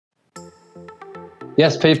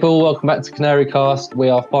Yes, people, welcome back to Canary Cast. We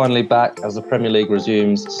are finally back as the Premier League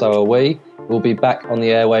resumes, so are we. We'll be back on the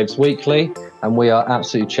airwaves weekly, and we are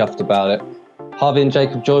absolutely chuffed about it. Harvey and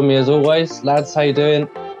Jacob join me as always. Lads, how you doing?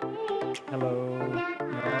 Hello.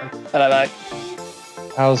 Hello, mate.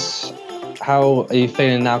 How are you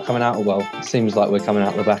feeling now coming out? Well, it seems like we're coming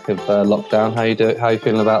out the back of lockdown. How are you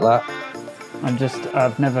feeling about that?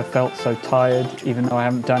 I've never felt so tired, even though I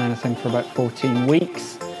haven't done anything for about 14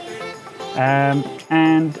 weeks.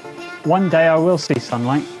 And one day I will see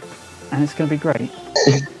sunlight, and it's going to be great.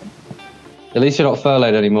 At least you're not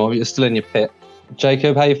furloughed anymore. You're still in your pit.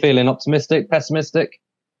 Jacob, how you feeling? Optimistic? Pessimistic?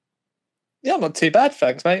 Yeah, I'm not too bad,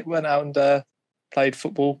 thanks, mate. Went out and played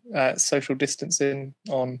football, social distancing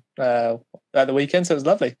on at the weekend, so it was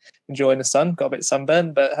lovely. Enjoying the sun, got a bit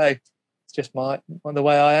sunburned, but hey, it's just the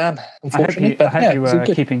way I am, unfortunately. I hope you were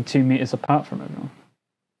keeping 2 meters apart from everyone.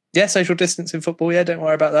 Yeah, social distance in football, yeah, don't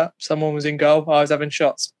worry about that. Someone was in goal, I was having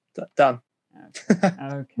shots. Done.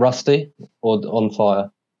 Okay. Rusty or on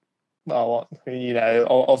fire? Well,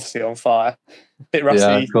 obviously on fire. A bit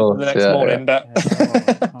rusty the next morning, but...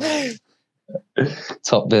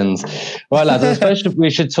 Top bins. Right, lads, I suppose we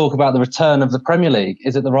should talk about the return of the Premier League.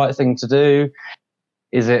 Is it the right thing to do?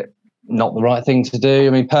 Is it not the right thing to do? I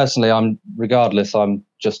mean, personally, I'm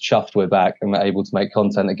just chuffed we're back and we're able to make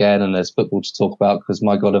content again, and there's football to talk about because,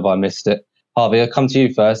 my God, have I missed it. Harvey, I'll come to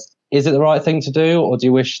you first. Is it the right thing to do, or do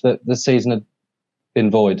you wish that the season had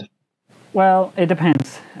been void? Well, it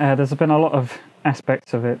depends. There's been a lot of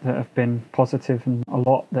aspects of it that have been positive and a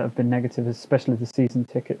lot that have been negative, especially the season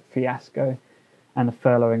ticket fiasco and the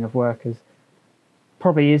furloughing of workers.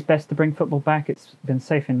 Probably is best to bring football back. It's been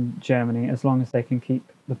safe in Germany as long as they can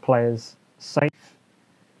keep the players safe.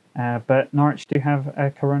 But Norwich do have a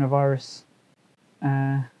coronavirus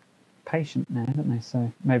patient now, don't they?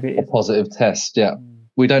 So maybe it's a positive test, yeah.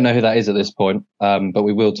 We don't know who that is at this point, but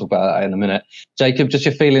we will talk about that in a minute. Jacob, just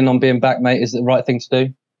your feeling on being back, mate. Is it the right thing to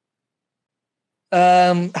do?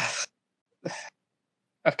 I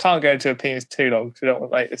can't go into opinions too long because we don't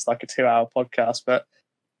want to make this like a 2-hour podcast, but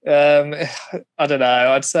I don't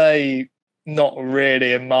know. I'd say not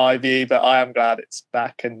really in my view, but I am glad it's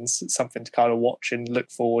back and something to kind of watch and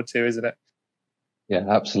look forward to, isn't it? Yeah,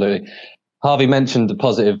 absolutely. Harvey mentioned the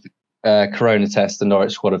positive corona test the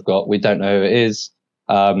Norwich squad have got. We don't know who it is.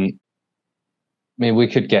 I mean, we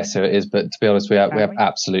could guess who it is, but to be honest, we have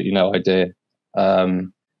absolutely no idea.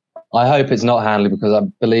 I hope it's not Hanley because I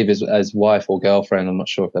believe his wife or girlfriend, I'm not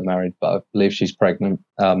sure if they're married, but I believe she's pregnant.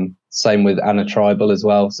 Same with Anna Tribal as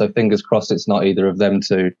well. So fingers crossed it's not either of them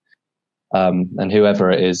two. And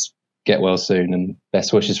whoever it is, get well soon and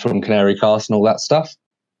best wishes from Canary Cast and all that stuff.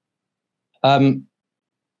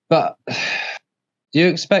 But do you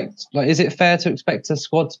expect, is it fair to expect a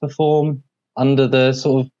squad to perform under a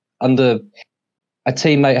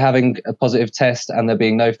teammate having a positive test and there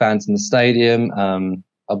being no fans in the stadium?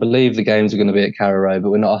 I believe the games are going to be at Carrow Road,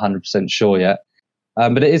 but we're not 100% sure yet.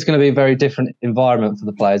 But it is going to be a very different environment for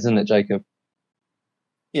the players, isn't it, Jacob?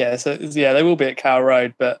 Yeah, they will be at Carrow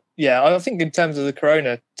Road, but yeah, I think in terms of the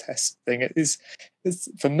corona test thing, it's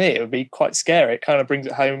for me it would be quite scary. It kind of brings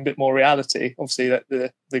it home a bit more reality. Obviously, that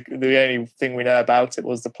the only thing we know about it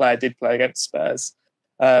was the player did play against Spurs.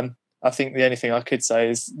 I think the only thing I could say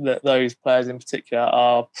is that those players in particular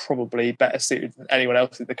are probably better suited than anyone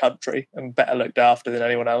else in the country and better looked after than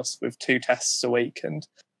anyone else with 2 tests a week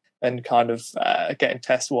and kind of getting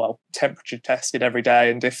temperature tested every day.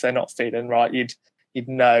 And if they're not feeling right, you'd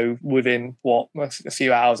know within a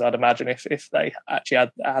few hours, I'd imagine, if they actually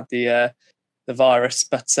had the virus.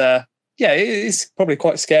 But yeah, it's probably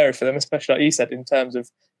quite scary for them, especially like you said, in terms of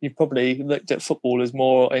you've probably looked at footballers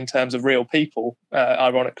more in terms of real people,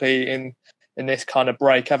 ironically, in this kind of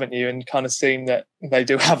break, haven't you? And kind of seeing that they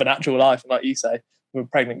do have an actual life, and like you say, with a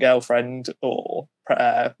pregnant girlfriend or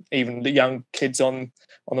even the young kids on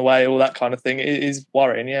the way, all that kind of thing, it is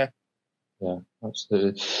worrying, yeah. Yeah,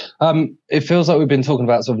 absolutely. It feels like we've been talking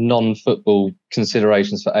about sort of non-football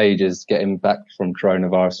considerations for ages, getting back from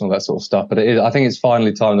coronavirus and all that sort of stuff. But I think it's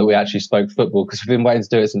finally time that we actually spoke football because we've been waiting to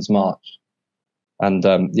do it since March. And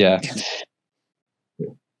yeah,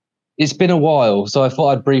 it's been a while. So I thought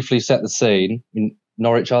I'd briefly set the scene.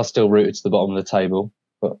 Norwich are still rooted to the bottom of the table,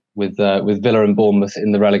 but with Villa and Bournemouth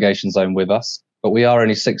in the relegation zone with us. But we are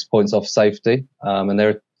only 6 points off safety, and there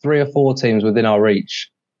are 3 or 4 teams within our reach.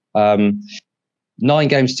 9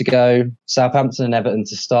 games to go. Southampton and Everton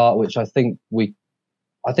to start, which I think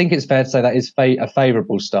it's fair to say that is a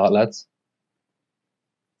favourable start, lads.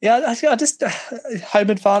 Yeah, I just home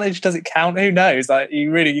advantage, does it count? Who knows? Like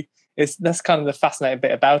that's kind of the fascinating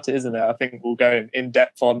bit about it, isn't it? I think we'll go in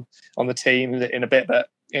depth on the team in a bit, but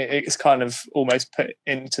it's kind of almost put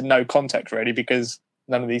into no context really, because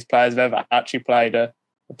none of these players have ever actually played a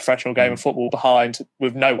professional game of football behind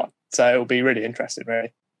with no one. So it'll be really interesting,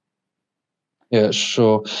 really. Yeah,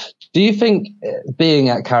 sure. Do you think being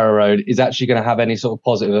at Carrow Road is actually going to have any sort of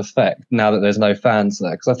positive effect now that there's no fans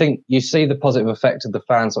there? Because I think you see the positive effect of the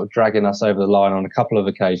fans sort of dragging us over the line on a couple of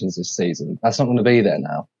occasions this season. That's not going to be there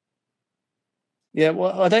now. Yeah,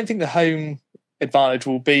 well, I don't think the home advantage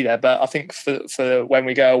will be there, but I think for when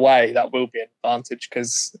we go away, that will be an advantage,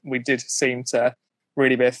 because we did seem to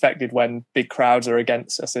really be affected when big crowds are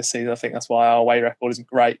against us this season. I think that's why our away record isn't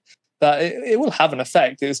great. But it will have an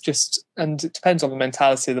effect. It's just, and it depends on the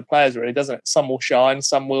mentality of the players, really, doesn't it? Some will shine,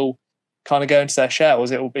 some will kind of go into their shells.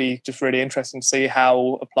 It will be just really interesting to see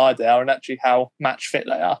how applied they are and actually how match fit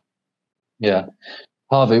they are. Yeah.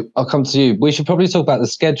 Harvey, I'll come to you. We should probably talk about the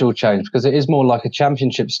schedule change, because it is more like a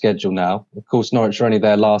championship schedule now. Of course, Norwich were only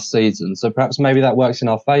there last season, so perhaps maybe that works in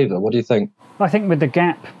our favour. What do you think? I think with the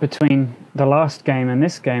gap between the last game and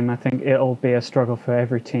this game, I think it'll be a struggle for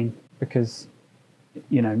every team, because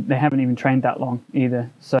they haven't even trained that long either.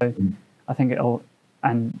 So I think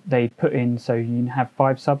and they put in, so you can have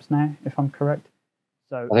 5 subs now, if I'm correct.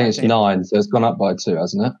 So I think it's 9, so it's gone up by 2,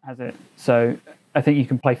 hasn't it? Has it? So I think you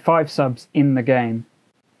can play 5 subs in the game,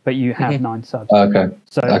 but you have 9 subs. Okay.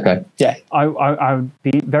 So okay. Yeah, I would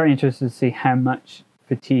be very interested to see how much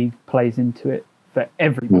fatigue plays into it for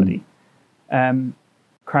everybody.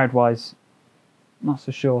 Crowd-wise, not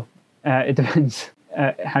so sure. It depends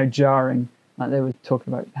how jarring. Like they were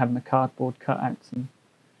talking about having the cardboard cutouts,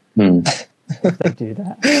 and if they do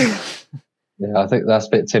that. Yeah, I think that's a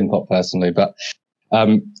bit tin pot personally, but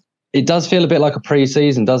it does feel a bit like a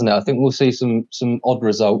pre-season, doesn't it? I think we'll see some odd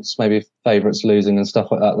results, maybe favourites losing and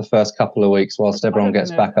stuff like that the first couple of weeks whilst everyone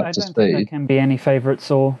gets back up to speed. I don't think there can be any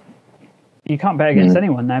favourites, or you can't bet against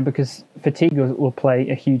anyone now, because fatigue will play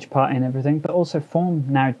a huge part in everything, but also form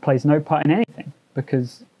now plays no part in anything,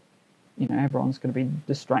 because everyone's going to be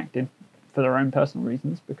distracted for their own personal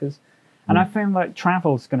reasons, and I feel like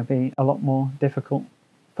travel's going to be a lot more difficult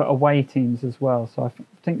for away teams as well. So I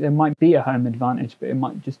think there might be a home advantage, but it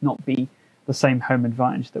might just not be the same home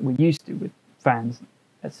advantage that we're used to with fans,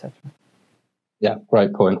 etc. Yeah,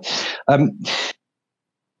 great point.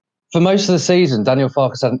 For most of the season, Daniel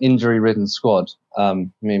Farkas had an injury-ridden squad.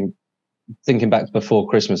 Thinking back to before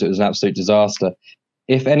Christmas, it was an absolute disaster.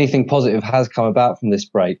 If anything positive has come about from this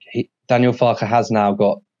break, Daniel Farkas has now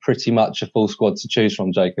got pretty much a full squad to choose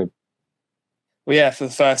from, Jacob. Well, yeah, for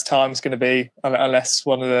the first time, it's going to be, unless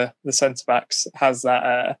one of the centre-backs has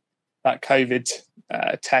that COVID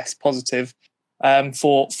test positive,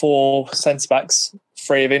 for centre-backs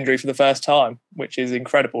free of injury for the first time, which is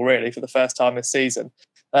incredible, really, for the first time this season.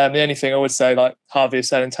 The only thing I would say, like Harvey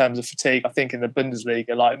said, in terms of fatigue, I think in the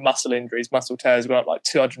Bundesliga, like muscle injuries, muscle tears went up like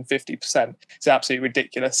 250%. It's absolutely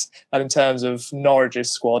ridiculous. And in terms of Norwich's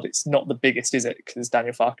squad, it's not the biggest, is it? Because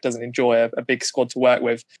Daniel Farke doesn't enjoy a big squad to work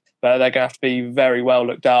with. But they're going to have to be very well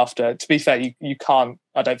looked after. To be fair, you can't,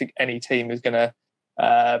 I don't think any team is going to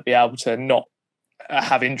be able to not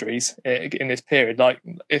have injuries in this period. Like,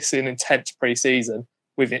 it's an intense pre-season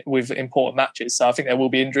with important matches. So I think there will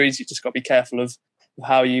be injuries. You just got to be careful of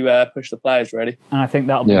how you push the players, really. And I think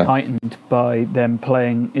that'll be heightened by them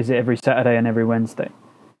playing, is it every Saturday and every Wednesday?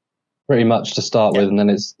 Pretty much to start with, and then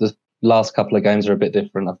it's the last couple of games are a bit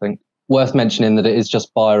different, I think. Worth mentioning that it is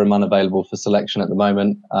just Byram unavailable for selection at the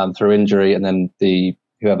moment through injury, and then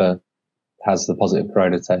whoever has the positive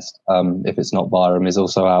corona test, if it's not Byram, is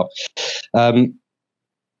also out.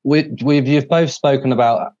 You've both spoken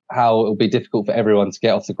about how it'll be difficult for everyone to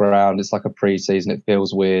get off the ground. It's like a pre-season, it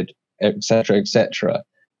feels weird, etc., etc.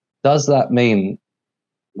 Does that mean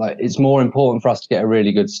like it's more important for us to get a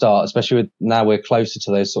really good start, especially now we're closer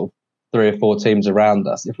to those sort of 3 or 4 teams around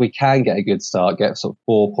us? If we can get a good start, get sort of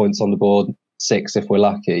 4 points on the board, 6 if we're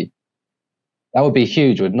lucky, that would be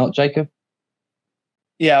huge, would not, Jacob?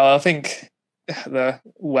 Yeah, well, I think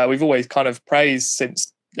we've always kind of praised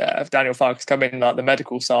since Daniel Farke's come in, like the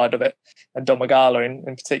medical side of it, and Don Magala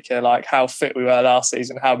in particular, like how fit we were last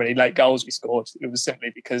season, how many late goals we scored. It was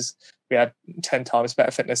simply because we had 10 times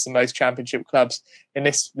better fitness than most championship clubs. In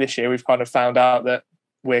this year, we've kind of found out that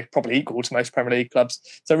we're probably equal to most Premier League clubs.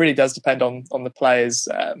 So it really does depend on the players,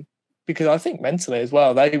 because I think mentally as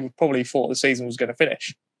well, they probably thought the season was going to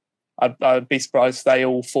finish. I'd be surprised if they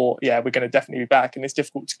all thought, yeah, we're going to definitely be back. And it's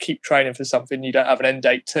difficult to keep training for something you don't have an end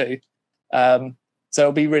date to. So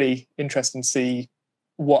it'll be really interesting to see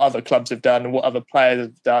what other clubs have done and what other players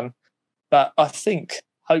have done. But I think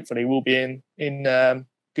hopefully we'll be in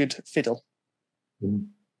good fiddle. I'd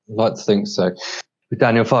like to think so. With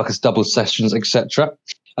Daniel Farkas double sessions, etc.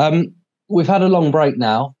 we've had a long break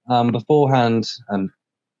now. Beforehand, and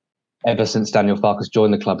ever since Daniel Farke's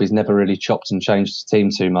joined the club, he's never really chopped and changed the team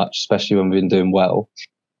too much, especially when we've been doing well.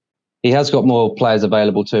 He has got more players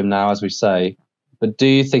available to him now, as we say. But do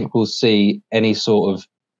you think we'll see any sort of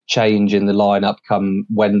change in the lineup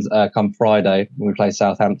come Friday when we play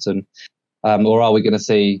Southampton? Or are we going to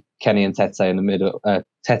see Kenny and Tete in the middle,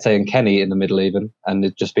 Tete and Kenny in the middle even, and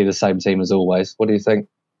it'd just be the same team as always? What do you think?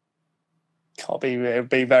 It'll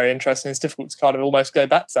be very interesting. It's difficult to kind of almost go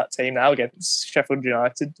back to that team now against Sheffield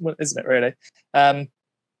United, isn't it, really?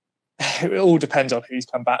 It all depends on who's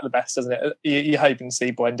come back the best, doesn't it? You're hoping to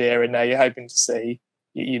see Buendia in there. You're hoping to see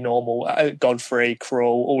your normal Godfrey, Krul,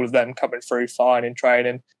 all of them coming through fine in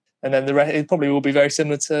training. And then the rest, it probably will be very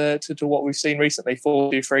similar to what we've seen recently,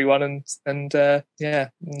 4-2-3-1, and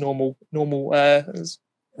normal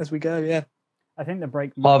as we go. Yeah, I think the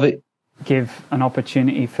break might give an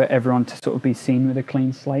opportunity for everyone to sort of be seen with a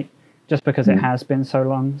clean slate, just because it has been so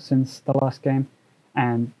long since the last game.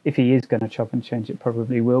 And if he is going to chop and change, it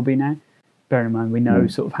probably will be now. Bear in mind, we know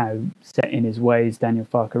sort of how set in his ways Daniel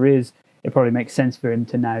Farke is. It probably makes sense for him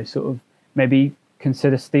to now sort of maybe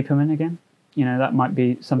consider Stiepermann again. You know, that might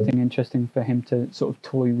be something interesting for him to sort of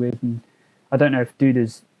toy with. And I don't know if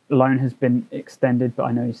Duda's loan has been extended, but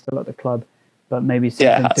I know he's still at the club. But maybe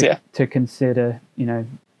something to consider, you know,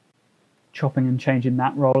 chopping and changing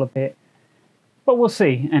that role a bit. But we'll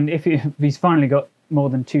see. And if he's finally got more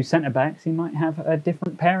than 2 centre-backs, he might have a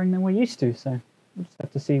different pairing than we're used to. So we'll just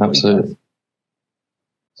have to see what he does.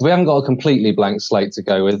 We haven't got a completely blank slate to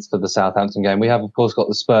go with for the Southampton game. We have, of course, got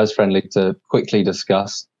the Spurs friendly to quickly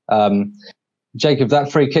discuss. Jacob, that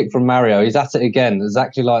free kick from Mario, he's at it again,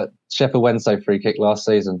 exactly like Sheffield Wednesday free kick last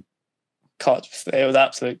season. God, it was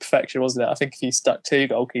absolute perfection, wasn't it? I think if you stuck 2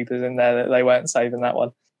 goalkeepers in there, they weren't saving that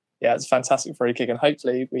one. Yeah, it's a fantastic free kick, and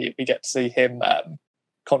hopefully we get to see him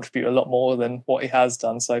contribute a lot more than what he has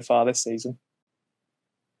done so far this season.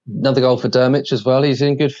 Another goal for Drmic as well. He's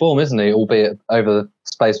in good form, isn't he? Albeit over the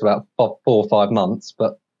space of about 4 or 5 months,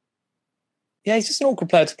 but yeah, he's just an awkward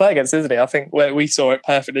player to play against, isn't he? I think we saw it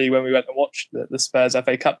perfectly when we went and watched the Spurs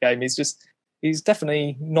FA Cup game. He's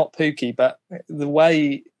definitely not Pukki, but the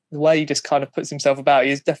way he just kind of puts himself about,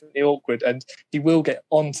 he is definitely awkward, and he will get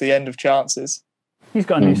on to the end of chances. He's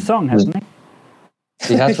got a new song, hasn't he?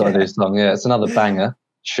 He has got a new song, yeah. It's another banger.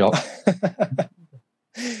 Shot.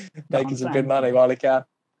 Making some good money while he can.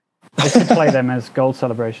 They should play them as goal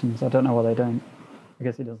celebrations. I don't know why they don't. I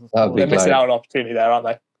guess he doesn't. They're missing out on an opportunity there, aren't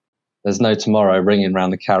they? There's no tomorrow ringing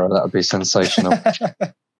round the carrot. That would be sensational.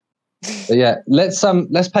 But yeah, let's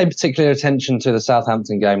pay particular attention to the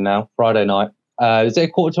Southampton game now. Friday night. Is it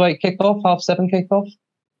a 7:45 kickoff? 7:30 kickoff?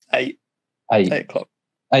 8. 8 o'clock.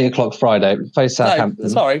 8 o'clock Friday. Face Southampton. No,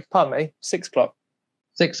 sorry, pardon me. 6 o'clock.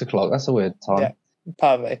 6 o'clock. That's a weird time. Yeah,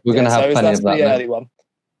 pardon me. We're going to have plenty of that. The early one.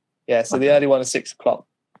 Yeah, so the early one is 6 o'clock.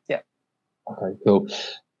 Yeah. Okay, cool.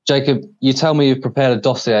 Jacob, you tell me you've prepared a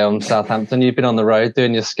dossier on Southampton. You've been on the road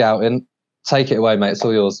doing your scouting. Take it away, mate. It's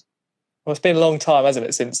all yours. Well, it's been a long time, hasn't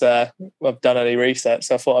it, since I've done any research,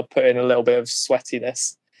 so I thought I'd put in a little bit of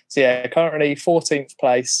sweatiness. So yeah, currently 14th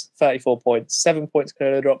place, 34 points, 7 points clear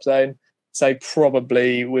of the drop zone. So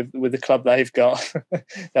probably with the club they've got,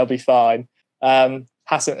 they'll be fine.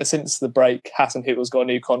 Since the break, Hasenhüttl's got a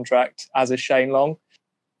new contract, as has Shane Long.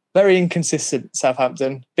 Very inconsistent,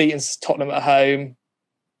 Southampton. Beaten Tottenham at home,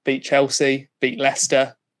 beat Chelsea, beat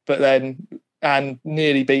Leicester, and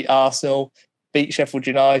nearly beat Arsenal, beat Sheffield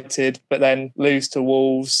United, but then lose to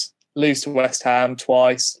Wolves, lose to West Ham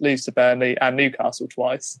twice, lose to Burnley and Newcastle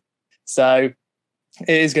twice. So it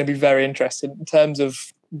is going to be very interesting in terms of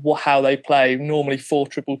how they play. Normally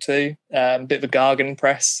 4-2-2, a bit of a Gargan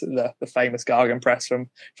press, the famous Gargan press from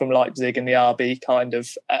Leipzig and the RB kind of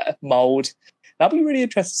mould. That'll be really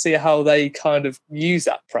interesting to see how they kind of use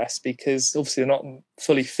that press, because obviously they're not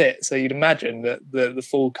fully fit. So you'd imagine that the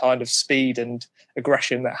full kind of speed and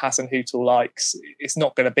aggression that Hasenhüttl likes, it's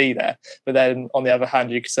not going to be there. But then on the other hand,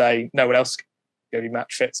 you could say no one else is going to be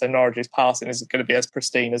match fit. So Norwich's passing isn't going to be as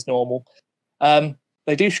pristine as normal.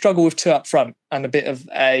 They do struggle with 2 up front and a bit of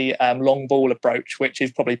a long ball approach, which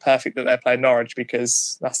is probably perfect that they're playing Norwich,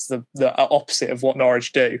 because that's the opposite of what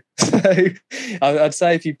Norwich do. So I'd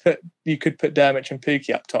say if you could put Drmic and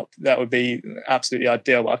Pukki up top, that would be absolutely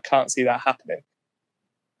ideal. But I can't see that happening.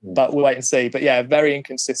 But we'll wait and see. But yeah, very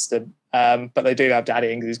inconsistent. But they do have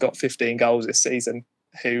Danny Ings, who's got 15 goals this season,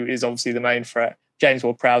 who is obviously the main threat. James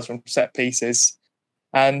Ward-Prowse from set pieces.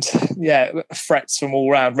 And yeah, threats from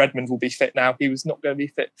all round. Redmond will be fit now. He was not going to be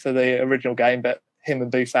fit for the original game, but him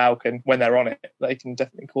and Boufal can, when they're on it, they can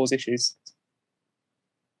definitely cause issues.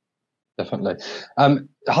 Definitely.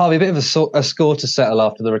 Harvey, a bit of a score to settle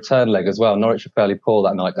after the return leg as well. Norwich were fairly poor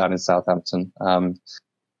that night down in Southampton.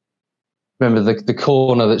 Remember the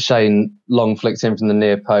corner that Shane Long flicked in from the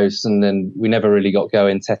near post, and then we never really got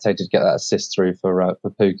going. Tete did get that assist through for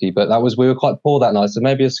Pukki, but we were quite poor that night. So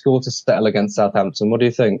maybe a score to settle against Southampton. What do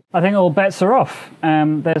you think? I think all bets are off.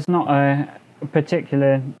 There's not a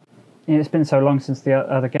particular. It's been so long since the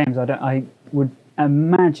other games. I would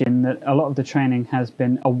imagine that a lot of the training has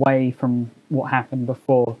been away from what happened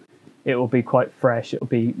before. It will be quite fresh. It will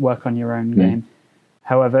be work on your own game.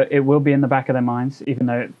 However, it will be in the back of their minds, even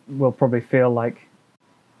though it will probably feel like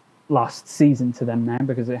last season to them now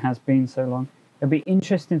because it has been so long. It'll be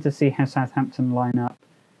interesting to see how Southampton line up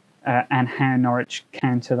and how Norwich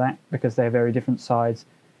counter that, because they're very different sides.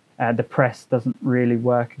 The press doesn't really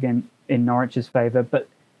work again in Norwich's favour, but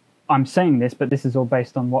I'm saying this, but this is all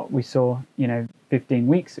based on what we saw, 15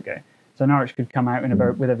 weeks ago. So Norwich could come out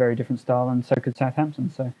with a very different style, and so could Southampton.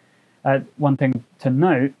 So one thing to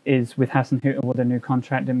note is with Hasenhüttl with a new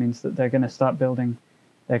contract, it means that they're going to start building.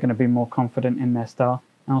 They're going to be more confident in their style.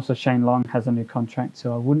 And also Shane Long has a new contract,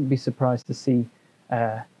 so I wouldn't be surprised to see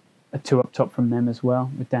a two up top from them as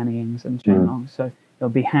well, with Danny Ings and Shane Long. So it'll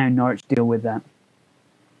be how Norwich deal with that.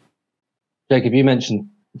 Jacob, you mentioned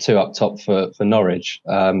two up top for Norwich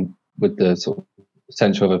with the sort of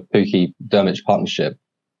potential of a Pukki-Drmic partnership.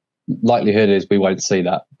 Likelihood is we won't see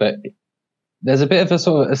that, but there's a bit of a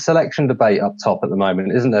sort of a selection debate up top at the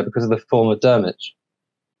moment, isn't there, because of the form of Drmic?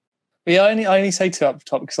 Yeah, I only say two up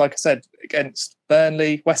top because, like I said, against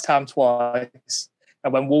Burnley, West Ham twice,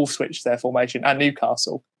 and when Wolves switched their formation, and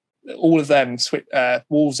Newcastle, all of them,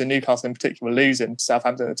 Wolves and Newcastle in particular, were losing to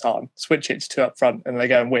Southampton at the time. Switch it to two up front and they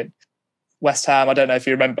go and win. West Ham, I don't know if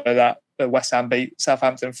you remember that, but West Ham beat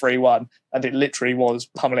Southampton 3-1, and it literally was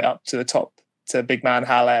pummeling it up to the top to big man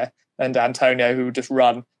Haller and Antonio, who would just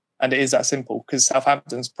run. And it is that simple because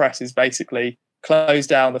Southampton's press is basically close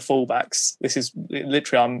down the fullbacks. This is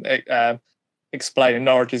literally, I'm explaining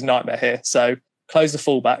Norwich's nightmare here. So close the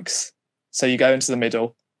fullbacks, so you go into the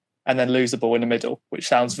middle and then lose the ball in the middle, which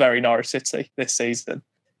sounds very Norwich City this season.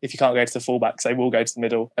 If you can't go to the fullbacks, they will go to the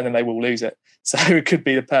middle and then they will lose it. So it could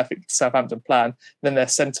be the perfect Southampton plan. Then their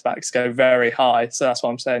centre-backs go very high. So that's why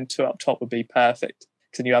I'm saying two up top would be perfect.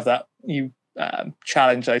 Because then you have that, you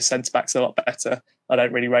challenge those centre-backs a lot better. I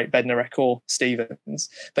don't really rate Bednarek or Stevens.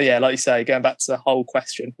 But yeah, like you say, going back to the whole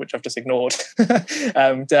question, which I've just ignored,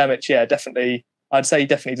 Drmic, yeah, definitely, I'd say he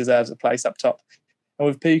definitely deserves a place up top. And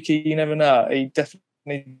with Pukki, you never know. He definitely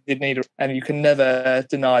did need it, and you can never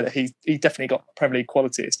deny that he definitely got Premier League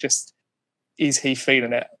quality. It's just, is he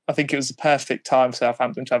feeling it? I think it was the perfect time for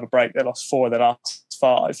Southampton to have a break. They lost 4 of their last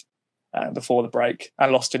 5 before the break,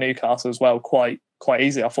 and lost to Newcastle as well quite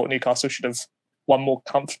easily. I thought Newcastle should have won more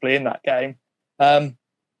comfortably in that game.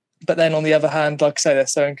 But then on the other hand, like I say, they're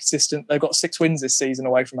so inconsistent. They've got 6 wins this season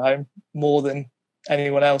away from home, more than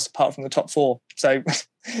anyone else apart from the top 4. So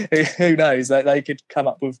who knows? They could come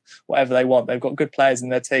up with whatever they want. They've got good players in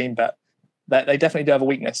their team, but they definitely do have a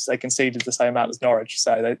weakness. They conceded the same amount as Norwich,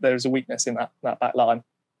 so there's a weakness in that back line.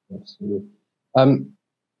 Absolutely.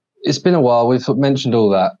 It's been a while. We've mentioned all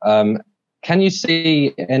that. Can you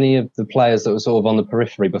see any of the players that were sort of on the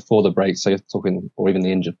periphery before the break? So you're talking, or even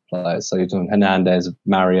the injured players. So you're talking Hernandez,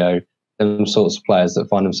 Mario, them sorts of players that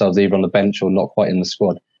find themselves either on the bench or not quite in the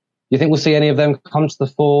squad. Do you think we'll see any of them come to the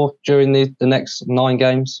fore during the next 9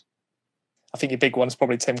 games? I think your big one's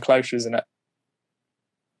probably Tim Closer, isn't it?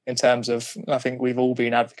 In terms of, I think we've all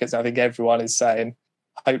been advocates. I think everyone is saying,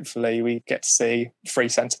 hopefully we get to see 3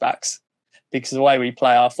 centre-backs. Because the way we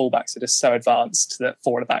play, our fullbacks are just so advanced that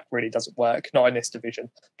 4 at the back really doesn't work. Not in this division.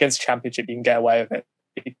 Against the Championship, you can get away with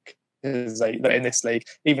it. Because in this league,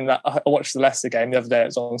 even that, I watched the Leicester game the other day. It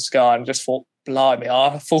was on Sky, and just thought, blimey,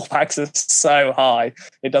 our fullbacks are so high.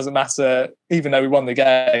 It doesn't matter, even though we won the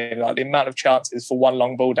game. Like the amount of chances for one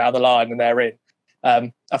long ball down the line and they're in.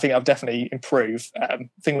 I think I've definitely improved. The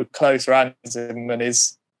thing with Closer and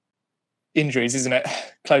his injuries, isn't it?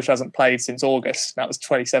 Closer hasn't played since August. That was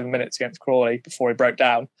 27 minutes against Crawley before he broke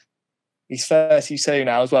down. He's 32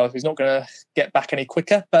 now as well, so he's not going to get back any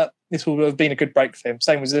quicker, but this will have been a good break for him.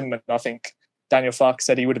 Same with Zimmerman. I think Daniel Farke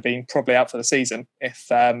said he would have been probably out for the season if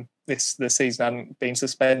the season hadn't been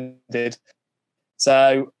suspended.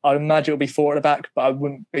 So I imagine it'll be 4 at the back, but I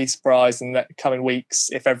wouldn't be surprised in the coming weeks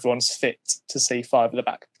if everyone's fit to see 5 at the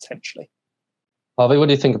back potentially. Harvey, what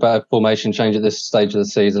do you think about a formation change at this stage of the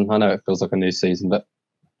season? I know it feels like a new season, but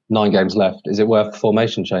 9 games left. Is it worth a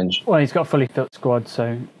formation change? Well, he's got a fully fit squad,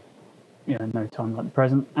 so no time like the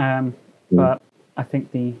present. But I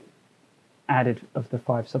think the added of the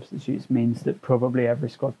 5 substitutes means that probably every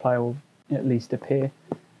squad player will at least appear.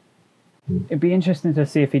 It'd be interesting to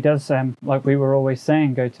see if he does, like we were always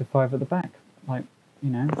saying, go to 5 at the back. Like,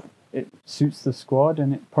 it suits the squad,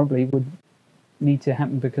 and it probably would need to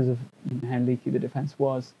happen because of how leaky the defence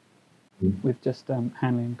was with just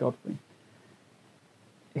Hanley and Godfrey.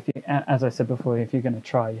 If you, as I said before, if you're going to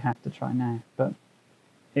try, you have to try now. But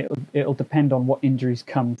it'll depend on what injuries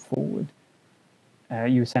come forward.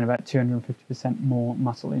 You were saying about 250% more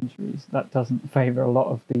muscle injuries. That doesn't favour a lot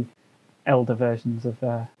of the elder versions of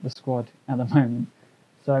the squad at the moment.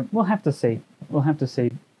 So we'll have to see.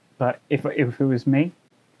 But if it was me,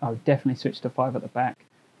 I would definitely switch to 5 at the back.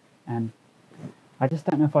 And I just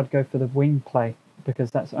don't know if I'd go for the wing play,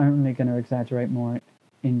 because that's only going to exaggerate more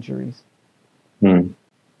injuries.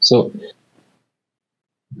 So,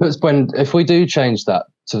 if we do change that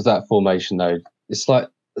to that formation, though, it's like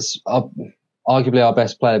arguably our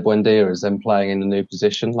best player, Buendia, is then playing in a new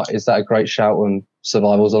position. Like, is that a great shout when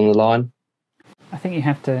survival's on the line? I think you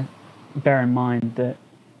have to bear in mind that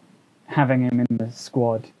having him in the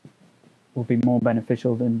squad will be more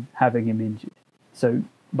beneficial than having him injured. So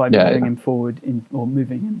by moving him forward or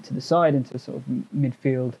moving him to the side into a sort of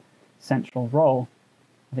midfield central role,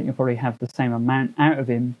 I think you'll probably have the same amount out of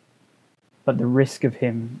him, but the risk of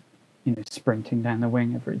him, sprinting down the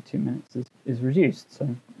wing every 2 minutes is reduced.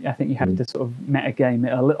 So I think you have to sort of meta-game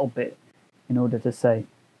it a little bit in order to say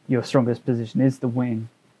your strongest position is the wing,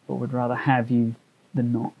 but would rather have you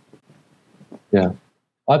than not. Yeah.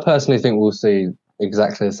 I personally think we'll see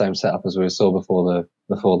exactly the same setup as we saw before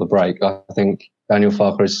the break. I think Daniel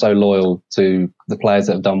Farke is so loyal to the players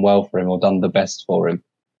that have done well for him or done the best for him.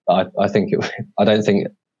 I don't think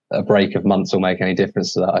a break of months will make any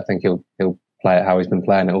difference to that. I think he'll play it how he's been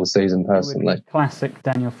playing it all season personally. It would be classic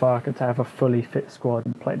Daniel Farke to have a fully fit squad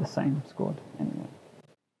and play the same squad anyway.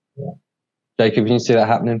 Yeah. Jacob, can you see that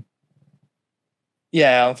happening?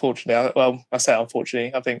 Yeah, unfortunately. Well, I say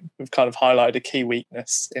unfortunately. I think we've kind of highlighted a key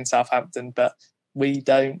weakness in Southampton, but we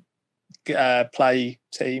don't play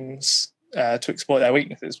teams to exploit their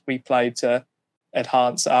weaknesses. We play to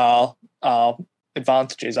enhance our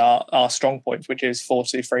advantages, our strong points, which is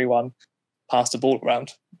 4-2-3-1, pass the ball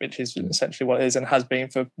around, which is essentially what it is and has been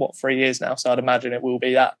for 3 years now. So I'd imagine it will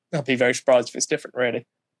be that. I'd be very surprised if it's different, really.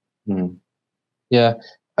 Yeah,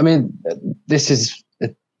 I mean, this is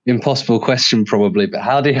an impossible question probably, but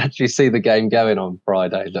how do you actually see the game going on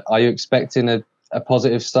Friday? Are you expecting a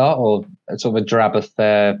positive start or a sort of a drab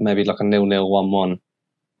affair, maybe like a 0-0, 1-1?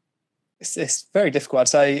 It's very difficult. I'd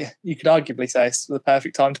say you could arguably say it's the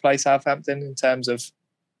perfect time to play Southampton in terms of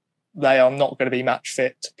they are not going to be match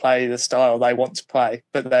fit to play the style they want to play.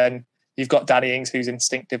 But then you've got Danny Ings, who's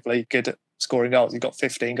instinctively good at scoring goals. He's got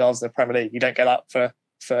 15 goals in the Premier League. You don't get that for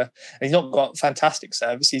and he's not got fantastic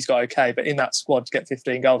service. He's got okay, but in that squad to get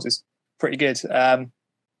 15 goals is pretty good.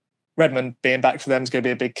 Redmond being back for them is going to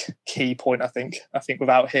be a big key point, I think. I think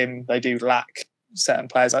without him, they do lack certain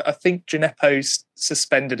players. I think Gineppo's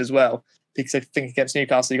suspended as well, because I think against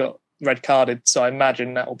Newcastle he got red carded, so I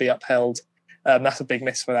imagine that will be upheld. That's a big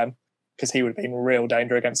miss for them because he would have been real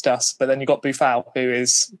danger against us. But then you've got Buffal, who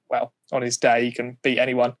is, well, on his day, he can beat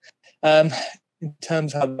anyone. In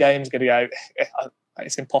terms of how the game's going to go,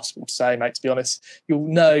 it's impossible to say, mate, to be honest. You'll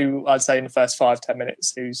know, I'd say, in the first 5-10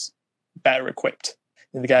 minutes who's better equipped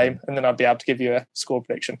in the game, and then I'd be able to give you a score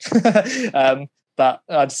prediction. But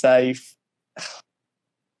I'd say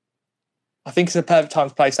I think it's a perfect time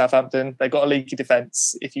to play Southampton. They've got a leaky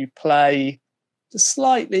defence. If you play just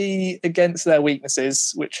slightly against their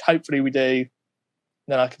weaknesses, which hopefully we do,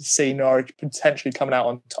 then I can see Norwich potentially coming out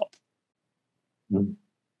on top.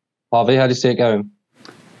 Harvey, how do you see it going?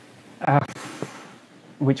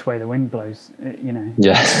 Which way the wind blows,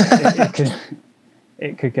 Yeah.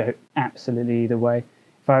 it could go absolutely either way.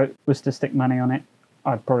 If I was to stick money on it,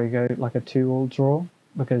 I'd probably go like a 2-2 draw,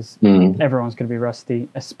 because everyone's going to be rusty,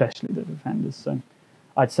 especially the defenders. So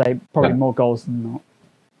I'd say probably more goals than not.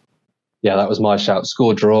 Yeah, that was my shout.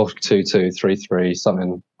 Score draw, 2-2, 3-3,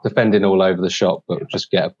 something defending all over the shop, but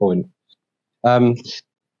just get a point.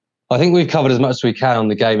 I think we've covered as much as we can on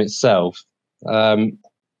the game itself.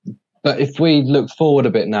 But if we look forward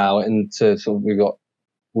a bit now into sort of,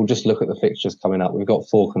 we'll just look at the fixtures coming up. We've got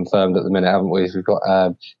 4 confirmed at the minute, haven't we? We've got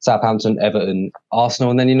Southampton, Everton,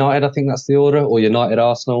 Arsenal, and then United. I think that's the order, or United,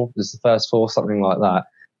 Arsenal is the first 4, something like that.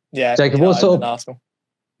 Yeah, Jacob, what sort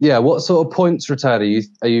of points return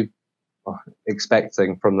are you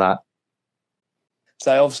expecting from that?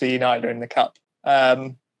 So obviously United are in the cup.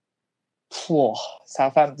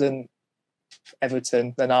 Southampton,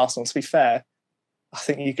 Everton, then Arsenal. To be fair, I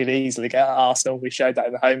think you could easily get Arsenal. We showed that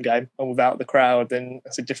in the home game, and without the crowd, then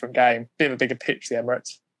it's a different game. Bit of a bigger pitch, the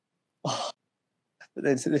Emirates.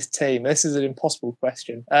 this team. This is an impossible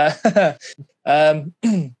question. It's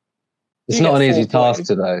not an easy task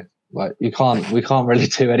today. Like we can't really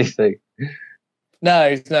do anything. No,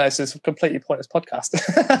 it's a completely pointless podcast.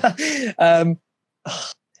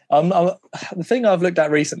 The thing I've looked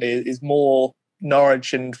at recently is more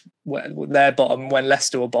Norwich and their bottom when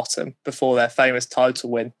Leicester were bottom before their famous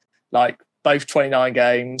title win. Like both 29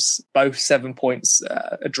 games, both 7 points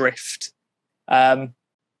adrift. Leicester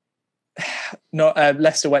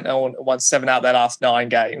went on and won 7 out of their last 9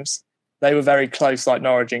 games. They were very close, like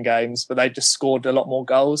Norwich in games, but they just scored a lot more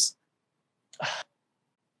goals.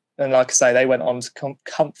 And like I say, they went on to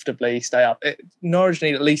comfortably stay up. Norwich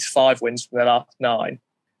need at least 5 wins from their last 9, and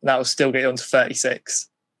that will still get on to 36,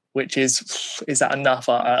 which is that enough?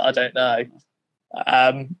 I don't know.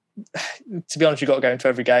 To be honest, you've got to go into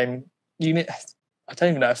every game. I don't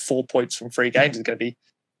even know if 4 points from 3 games is going to be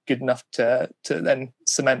good enough to then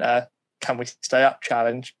cement a can we stay up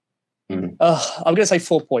challenge. I'm going to say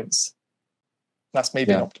 4 points. That's me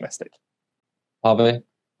being optimistic. Harvey?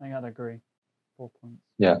 I think I'd agree. 4 points.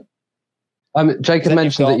 Yeah. Jacob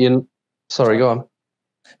mentioned that you... Sorry, go on.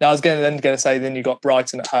 No, I was going to say then you got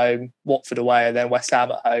Brighton at home, Watford away, and then West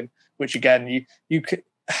Ham at home, which again, you could...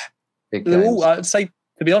 I'd say,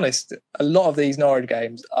 to be honest, a lot of these Norwich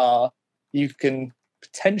games you can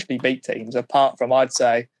potentially beat teams, apart from, I'd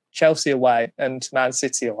say, Chelsea away and Man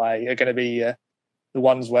City away are going to be the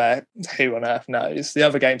ones where who on earth knows. The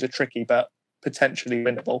other games are tricky, but potentially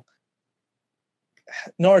winnable.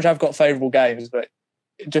 Norwich have got favourable games, but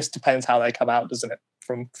it just depends how they come out, doesn't it,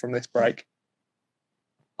 from this break?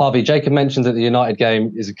 Harvey, Jacob mentioned that the United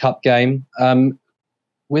game is a cup game.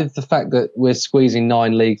 With the fact that we're squeezing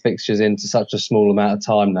 9 league fixtures into such a small amount of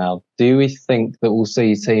time now, do we think that we'll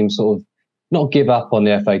see teams sort of not give up on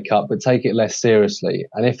the FA Cup, but take it less seriously?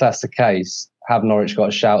 And if that's the case, have Norwich got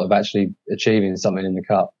a shout of actually achieving something in the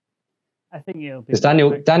cup? I think it'll be... Because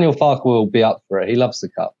Daniel Farke will be up for it. He loves the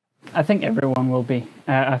cup. I think everyone will be.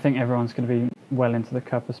 I think everyone's going to be well into the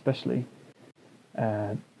cup, especially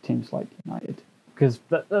teams like United, because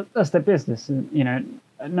that's their business. And,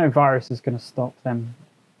 no virus is going to stop them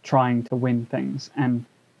trying to win things. And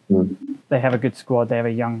they have a good squad. They have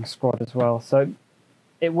a young squad as well. So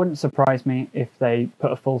it wouldn't surprise me if they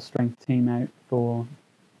put a full-strength team out for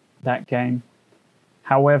that game.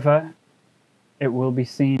 However, it will be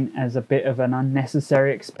seen as a bit of an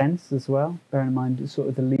unnecessary expense as well. Bear in mind sort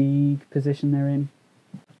of the league position they're in.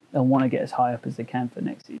 They'll want to get as high up as they can for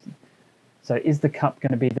next season. So is the cup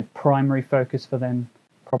going to be the primary focus for them?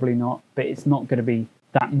 Probably not, but it's not going to be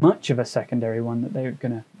that much of a secondary one that they're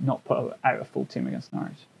going to not put out a full team against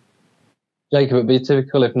Norwich. Jacob, it'd be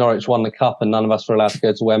typical if Norwich won the cup and none of us were allowed to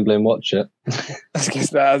go to Wembley and watch it.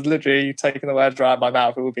 I was literally taking the words right out of my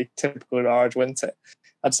mouth. It would be typical Norwich, wouldn't it?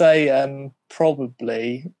 I'd say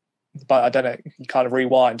probably, but I don't know, you kind of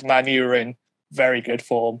rewind. Man U were in very good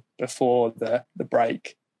form before the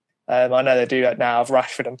break. I know they do that now, have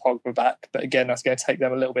Rashford and Pogba back, but again, that's going to take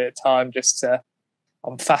them a little bit of time.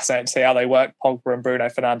 I'm fascinated to see how they work Pogba and Bruno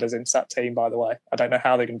Fernandes into that team, by the way. I don't know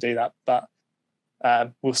how they can do that, but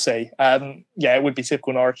we'll see. It would be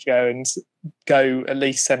typical Norwich to go at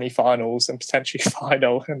least semi-finals and potentially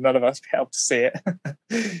final, and none of us be able to see it.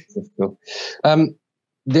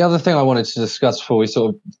 The other thing I wanted to discuss before we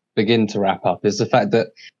sort of begin to wrap up is the fact that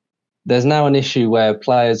there's now an issue where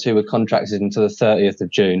players who were contracted until the 30th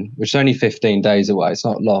of June, which is only 15 days away, it's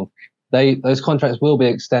not long, those contracts will be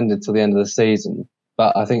extended to the end of the season.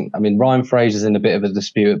 But Ryan Fraser's in a bit of a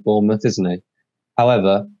dispute at Bournemouth, isn't he?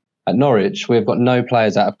 However, at Norwich, we've got no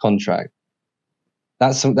players out of contract.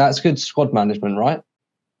 That's good squad management, right?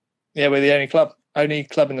 Yeah, we're the only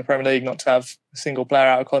club in the Premier League not to have a single player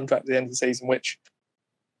out of contract at the end of the season, which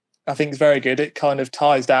I think is very good. It kind of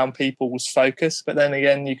ties down people's focus. But then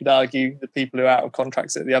again, you could argue the people who are out of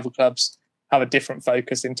contracts at the other clubs have a different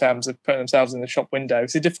focus in terms of putting themselves in the shop window.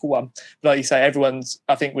 It's a difficult one. But like you say,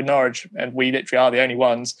 I think with Norwich, and we literally are the only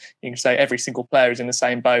ones, you can say every single player is in the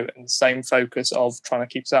same boat and the same focus of trying to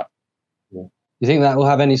keep us up. Yeah. Do you think that will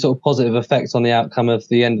have any sort of positive effect on the outcome of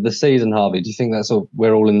the end of the season, Harvey? Do you think that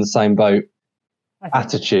we're all in the same boat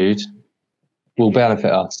attitude will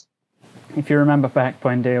benefit us? If you remember back,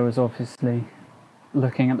 Buendia was obviously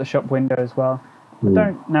looking at the shop window as well. I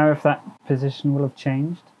don't know if that position will have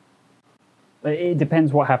changed. It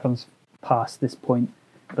depends what happens past this point.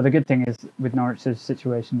 But the good thing is with Norwich's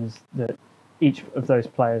situation is that each of those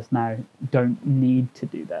players now don't need to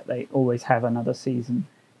do that. They always have another season.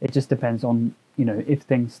 It just depends on, if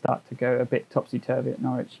things start to go a bit topsy-turvy at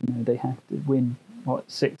Norwich, they have to win,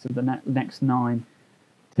 6 of the next 9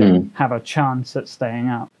 to have a chance at staying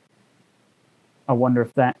up. I wonder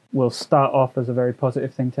if that will start off as a very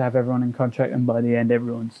positive thing to have everyone in contract, and by the end,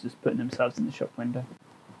 everyone's just putting themselves in the shop window.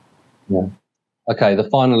 Yeah. Okay, the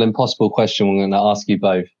final impossible question we're going to ask you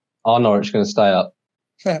both. Are Norwich going to stay up?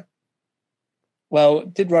 Well,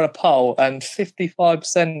 did run a poll, and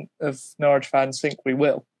 55% of Norwich fans think we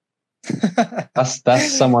will.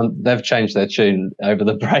 That's someone, they've changed their tune over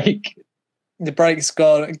the break. The break's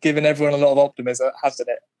given everyone a lot of optimism, hasn't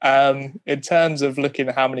it? In terms of looking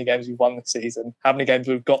at how many games we've won this season, how many games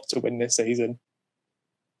we've got to win this season,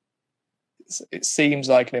 it seems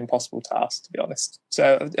like an impossible task, to be honest.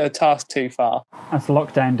 So a task too far. That's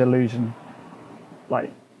lockdown delusion.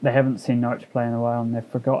 Like, they haven't seen Norwich play in a while, and they've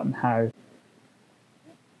forgotten how,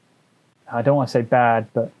 I don't want to say bad,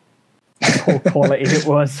 but poor quality it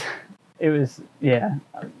was. It was,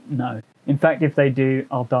 no. In fact, if they do,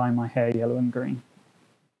 I'll dye my hair yellow and green.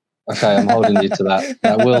 Okay, I'm holding you to that.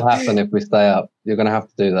 That will happen if we stay up. You're going to have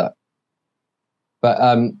to do that. But,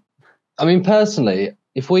 I mean, personally,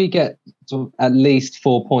 if we get to at least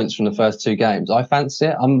 4 points from the first 2 games, I fancy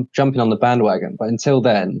it. I'm jumping on the bandwagon. But until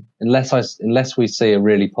then, unless we see a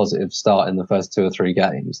really positive start in the first 2 or 3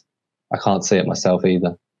 games, I can't see it myself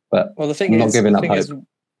either. But well, the thing I'm not giving up hope.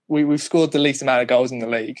 We've scored the least amount of goals in the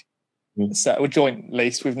league. So we're joint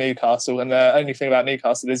least with Newcastle, and the only thing about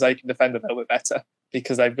Newcastle is they can defend a little bit better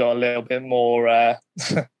because they've got a little bit more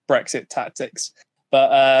Brexit tactics.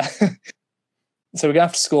 But so we're going to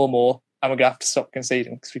have to score more, and we're going to have to stop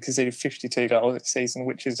conceding, because we conceded 52 goals this season,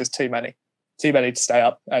 which is just too many to stay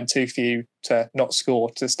up, and too few to not score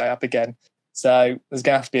to stay up again. So there's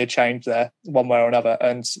going to have to be a change there, one way or another.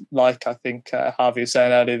 And like I think Harvey was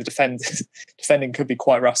saying earlier, the defending could be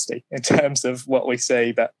quite rusty in terms of what we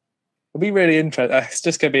see, but it'll be really interesting. It's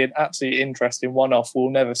just going to be an absolutely interesting one-off. We'll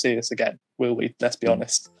never see this again, will we? Let's be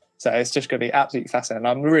honest. So it's just going to be absolutely fascinating.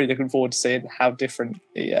 I'm really looking forward to seeing how different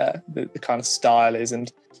the kind of style is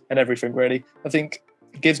and everything, really. I think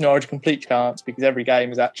it gives Norwich a complete chance, because every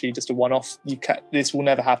game is actually just a one-off. This will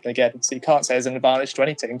never happen again. So you can't say there's an advantage to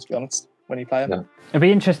any team, to be honest, when you play them. Yeah. It'll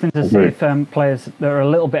be interesting to see if players that are a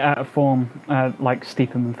little bit out of form, like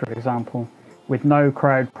Stiepermann, for example, with no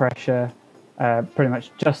crowd pressure, pretty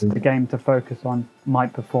much just the game to focus on,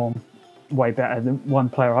 might perform way better. The one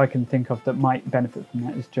player I can think of that might benefit from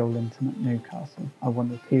that is Joe Linton at Newcastle. I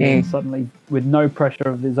wonder if he suddenly, with no pressure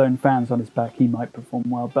of his own fans on his back, he might perform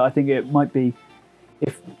well. But I think it might be,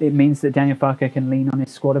 if it means that Daniel Farke can lean on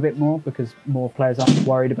his squad a bit more, because more players aren't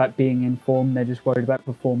worried about being in form, they're just worried about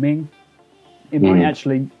performing, it might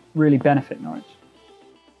actually really benefit Norwich.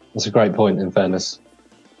 That's a great point, in fairness.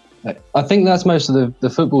 I think that's most of the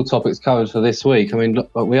football topics covered for this week. I mean,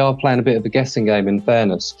 look, we are playing a bit of a guessing game, in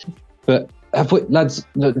fairness. But lads,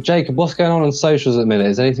 look, Jacob, what's going on socials at the minute?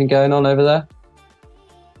 Is anything going on over there?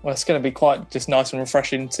 Well, it's going to be quite just nice and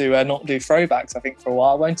refreshing to not do throwbacks, I think, for a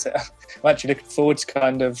while, won't it? I'm actually looking forward to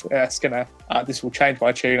kind of, this will change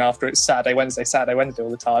my tune after it's Saturday, Wednesday all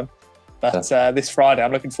the time. But this Friday,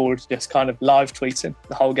 I'm looking forward to just kind of live tweeting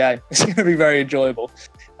the whole game. It's going to be very enjoyable.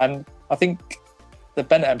 And I think the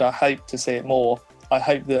Bennett end, I hope to see it more. I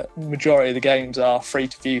hope that the majority of the games are free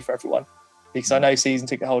to view for everyone, because I know season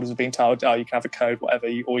ticket holders have been told, you can have a code, whatever,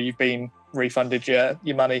 or you've been refunded your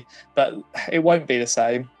money. But it won't be the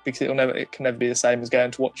same, because it can never be the same as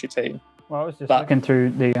going to watch your team. Well, I was just looking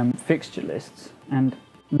through the fixture lists, and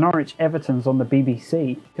Norwich Everton's on the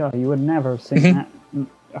BBC. God, you would never have seen that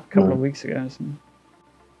a couple of weeks ago.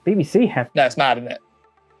 BBC have... No, it's mad, isn't it?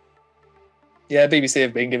 Yeah, BBC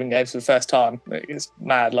have been giving games for the first time. It's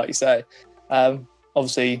mad, like you say.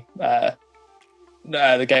 Obviously,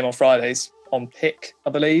 the game on Fridays on Pick, I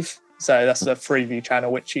believe. So that's a Freeview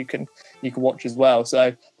channel which you can watch as well.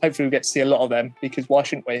 So hopefully we get to see a lot of them, because why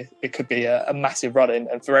shouldn't we? It could be a massive run-in,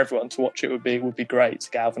 and for everyone to watch it would be great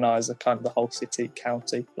to galvanise the whole city,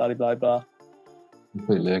 county, blah blah blah.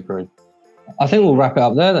 Completely agree. I think we'll wrap it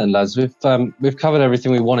up there then, lads. We've covered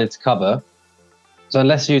everything we wanted to cover. So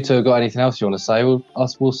unless you two have got anything else you want to say,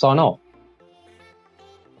 we'll sign off.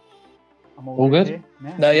 All good?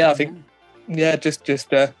 I think just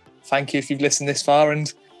thank you if you've listened this far,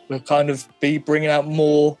 and we'll kind of be bringing out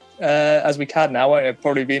more as we can now, won't it?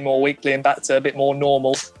 Probably be more weekly and back to a bit more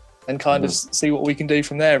normal, and kind of see what we can do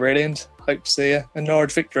from there, really, and hope to see a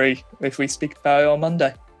Norwich victory if we speak about it on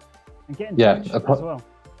Monday. As well.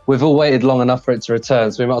 We've all waited long enough for it to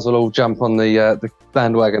return, so we might as well all jump on the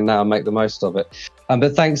bandwagon now and make the most of it.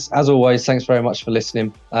 But thanks, as always, thanks very much for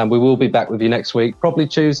listening. We will be back with you next week, probably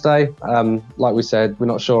Tuesday. Like we said, we're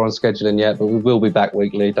not sure on scheduling yet, but we will be back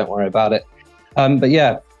weekly. Don't worry about it.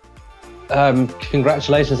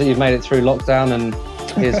 Congratulations that you've made it through lockdown, and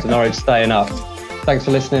here's to Norwich staying up. Thanks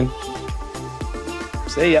for listening.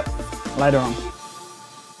 See ya. Later on.